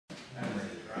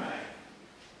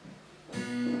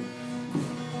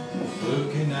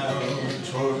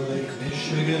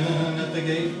Michigan, at the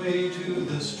gateway to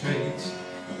the Straits.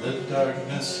 The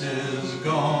darkness is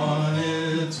gone,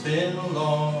 it's been a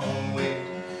long wait.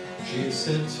 She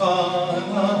sits on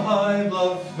a high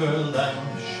bluff, her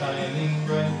lamp shining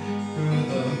bright through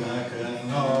the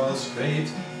Mackinac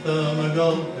Straits, the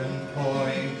McGulpin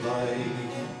Point Light.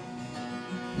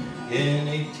 In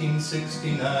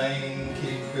 1869,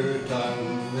 Keeper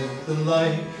Dunn lit the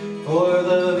light for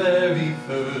the very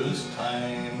first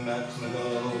time at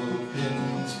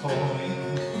McGulpin's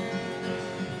Point.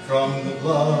 From the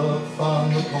bluff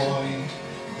on the point,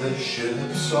 the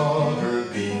ship saw her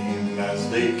beam as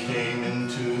they came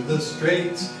into the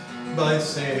Straits by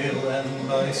sail and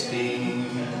by steam.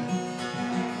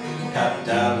 Pap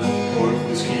Davenport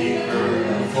was keeper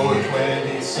for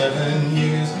 27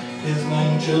 years. His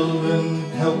 9 children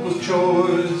helped with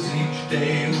chores each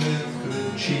day with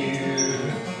good cheer.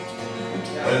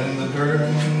 When the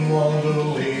burning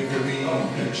Waldo Avery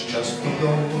pitched just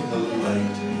below the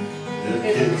light, the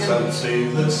kids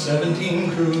outsaved the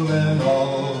 17 crewmen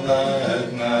all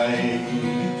that night.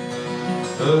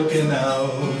 Looking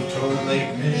out toward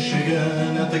Lake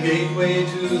Michigan, at the gateway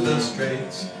to the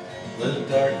Straits, the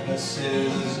darkness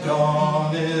is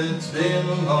gone, it's been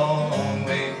a long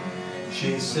wait.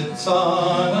 She sits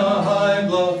on a high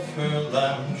bluff, her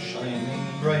lamp shining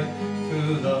bright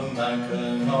through the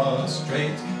Mackinac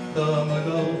Straits, the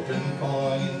McGulpin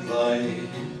Point Light.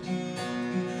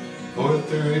 For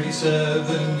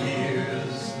 37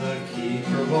 years the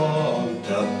keeper walked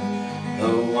up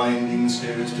the winding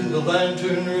stairs to the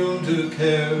lantern room to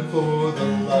care for the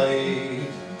light.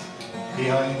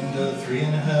 Behind a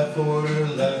 3.5-order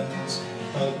lens,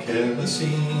 a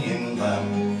kerosene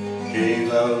lamp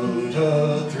gave out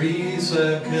a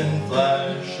 3-second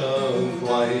flash of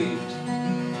white.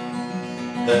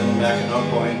 Then Mackinac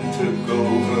Point took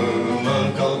over,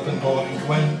 McGulpin Point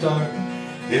went dark.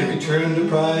 It returned to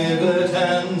private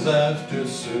hands after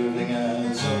serving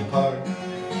as a park.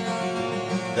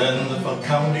 Then the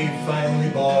county finally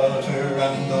bought her,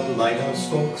 and the Lighthouse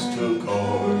folks took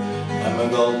over, and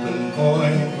McGulpin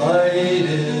Point Light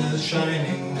is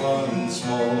shining once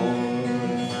more.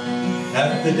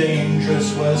 At the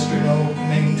dangerous western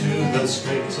opening to the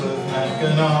Straits of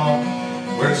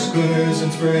Mackinac, where schooners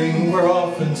in spring were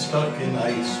often stuck in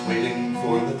ice waiting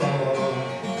for the thaw.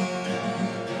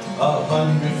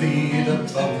 100 feet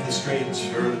above the Straits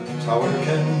her tower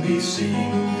can be seen,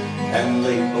 and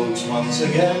lake boats once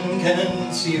again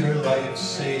can see her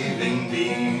life-saving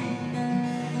beam.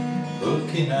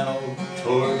 Looking out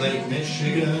toward Lake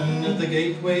Michigan, at the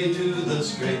gateway to the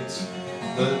Straits,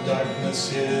 the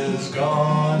darkness is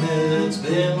gone, it's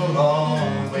been a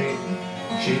long wait.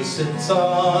 She sits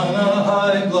on a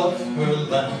high bluff, her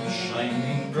lamp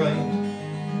shining bright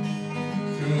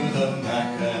through the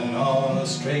Mackinac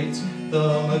Straits,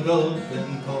 the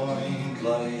McGulpin Point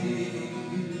Light.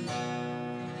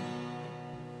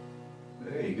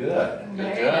 Very good.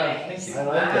 Good job. I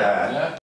like that. Yeah.